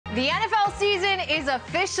The NFL season is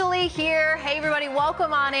officially here. Hey everybody,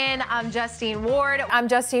 welcome on in. I'm Justine Ward. I'm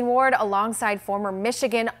Justine Ward alongside former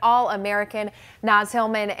Michigan All-American Naz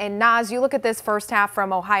Hillman. And Naz, you look at this first half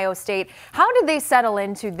from Ohio State. How did they settle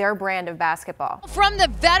into their brand of basketball? From the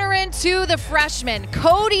veteran to the freshman,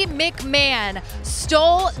 Cody McMahon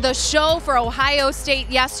stole the show for Ohio State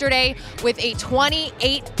yesterday with a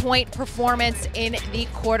 28-point performance in the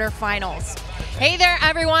quarterfinals. Hey there,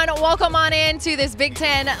 everyone. Welcome on in to this Big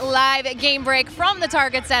Ten live game break from the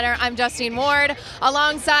Target Center. I'm Justine Ward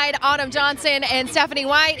alongside Autumn Johnson and Stephanie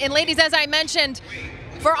White. And ladies, as I mentioned,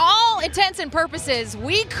 for all intents and purposes,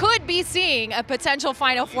 we could be seeing a potential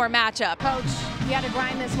Final Four matchup. Coach, you had to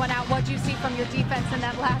grind this one out. What did you see from your defense in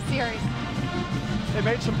that last series? They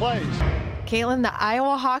made some plays. Caitlin, the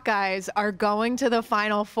Iowa Hawkeyes are going to the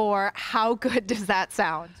Final Four. How good does that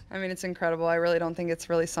sound? I mean, it's incredible. I really don't think it's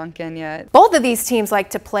really sunk in yet. Both of these teams like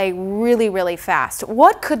to play really, really fast.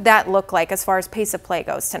 What could that look like as far as pace of play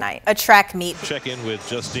goes tonight? A track meet. Check in with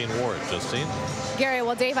Justine Ward. Justine? Gary,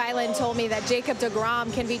 well, Dave Island told me that Jacob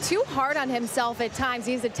deGrom can be too hard on himself at times.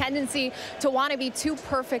 He has a tendency to want to be too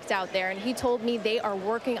perfect out there, and he told me they are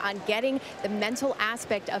working on getting the mental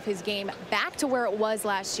aspect of his game back to where it was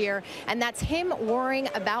last year, and that's him worrying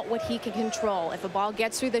about what he can control. If a ball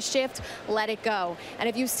gets through the shift, let it go. And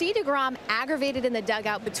if you see deGrom aggravated in the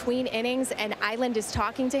dugout between innings and Island is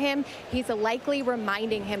talking to him, he's likely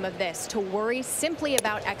reminding him of this, to worry simply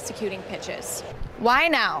about executing pitches. Why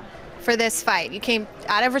now for this fight? You came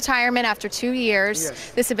out of retirement after 2 years.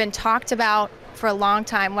 Yes. This had been talked about for a long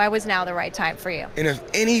time. Why was now the right time for you? And if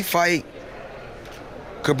any fight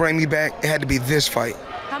could bring me back, it had to be this fight.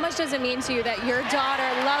 How much does it mean to you that your daughter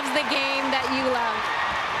loves the game that you love?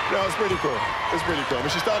 No, it's pretty cool. It's pretty cool. I mean,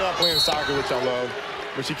 she started out playing soccer, which I love,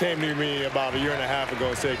 but she came to me about 1.5 years ago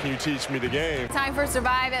and said, can you teach me the game? Time for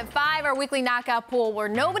Survive at 5, our weekly knockout pool where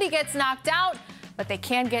nobody gets knocked out, but they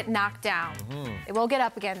can get knocked down. They will get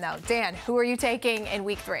up again, though. Dan, who are you taking in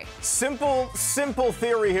week 3? Simple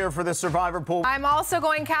theory here for the Survivor pool. I'm also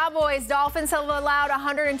going Cowboys. Dolphins have allowed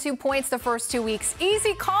 102 points the first 2 weeks.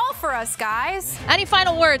 Easy call for us, guys. Any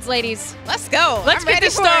final words, ladies? Let's go. Let's get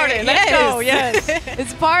this started. Let's go. Yes.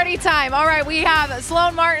 It's party time. All right, we have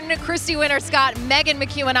Sloan Martin, Christy Winter-Scott, Megan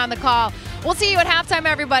McEwen on the call. We'll see you at halftime,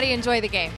 everybody. Enjoy the game.